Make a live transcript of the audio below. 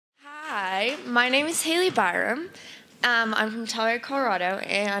Hi, my name is Hailey Byram. I'm from Telluride, Colorado,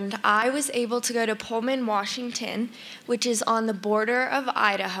 and I was able to go to Pullman, Washington, which is on the border of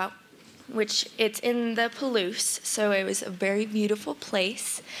Idaho, which it's in the Palouse, so it was a very beautiful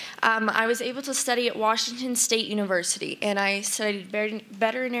place. I was able to study at Washington State University, and I studied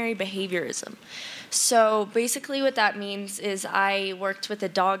veterinary behaviorism. So basically what that means is I worked with a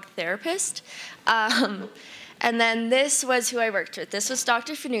dog therapist, and then this was who I worked with. This was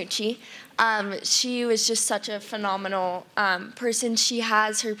Dr. Finucci. She was just such a phenomenal person. She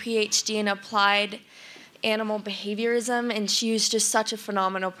has her PhD in applied animal behaviorism, and she was just such a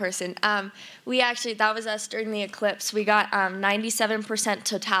phenomenal person. That was us during the eclipse. We got 97%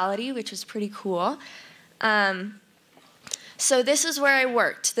 totality, which was pretty cool. So this is where I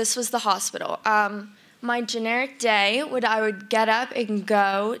worked. This was the hospital. My generic day, I would get up and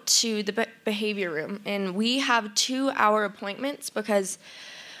go to the behavior room, and we have 2-hour appointments because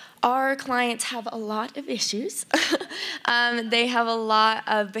our clients have a lot of issues. They have a lot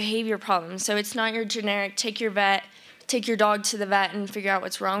of behavior problems, so it's not your generic take your dog to the vet and figure out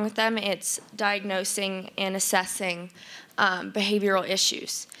what's wrong with them. It's diagnosing and assessing behavioral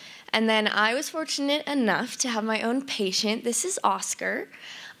issues. And then I was fortunate enough to have my own patient. This is Oscar.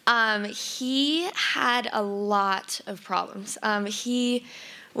 He had a lot of problems. He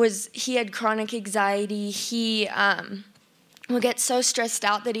had chronic anxiety. He would get so stressed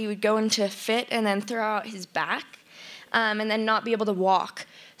out that he would go into a fit and then throw out his back, and then not be able to walk.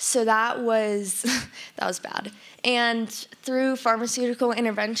 So that was that was bad. And through pharmaceutical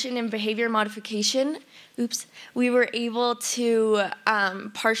intervention and behavior modification, we were able to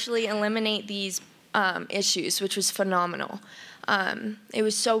partially eliminate these issues, which was phenomenal. It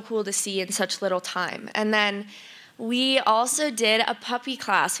was so cool to see in such little time. And then we also did a puppy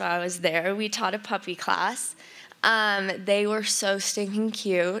class while I was there. We taught a puppy class. They were so stinking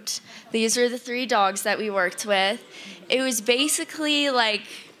cute. These were the 3 dogs that we worked with. It was basically like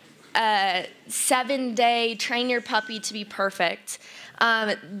a 7-day train your puppy to be perfect.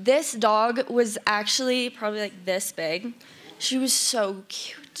 This dog was actually probably like this big. She was so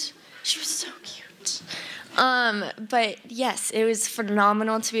cute. She was so cute. But yes, it was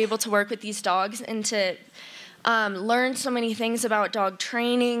phenomenal to be able to work with these dogs and to learn so many things about dog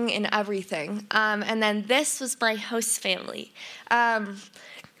training and everything. And then this was my host family.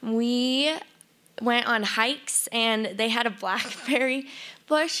 We went on hikes, and they had a blackberry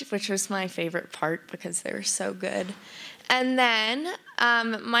bush, which was my favorite part because they were so good. And then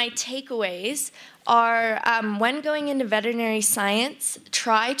my takeaways are, when going into veterinary science,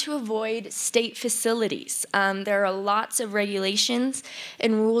 try to avoid state facilities. There are lots of regulations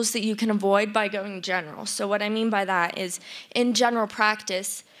and rules that you can avoid by going general. So what I mean by that is, in general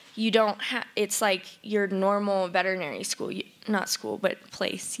practice, it's like your normal veterinary school, not school, but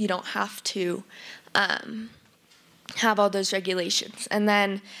place. You don't have to have all those regulations. And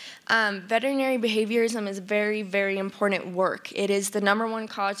then veterinary behaviorism is very, very important work. It is the #1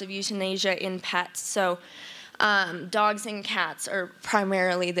 cause of euthanasia in pets. So dogs and cats are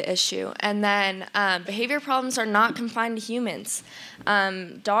primarily the issue. And then behavior problems are not confined to humans.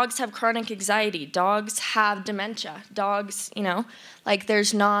 Dogs have chronic anxiety. Dogs have dementia. Dogs,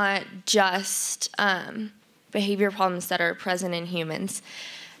 there's not just behavior problems that are present in humans.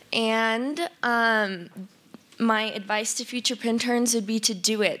 And my advice to future interns would be to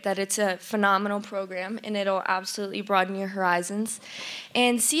do it, that it's a phenomenal program, and it'll absolutely broaden your horizons.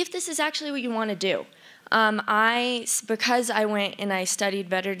 And see if this is actually what you want to do. Because I went and I studied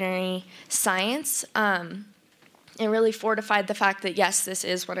veterinary science, it really fortified the fact that, yes, this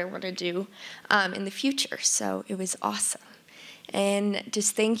is what I want to do in the future. So it was awesome. And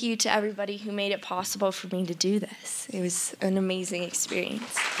just thank you to everybody who made it possible for me to do this. It was an amazing experience.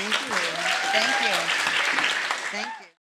 Thank you. Thank you.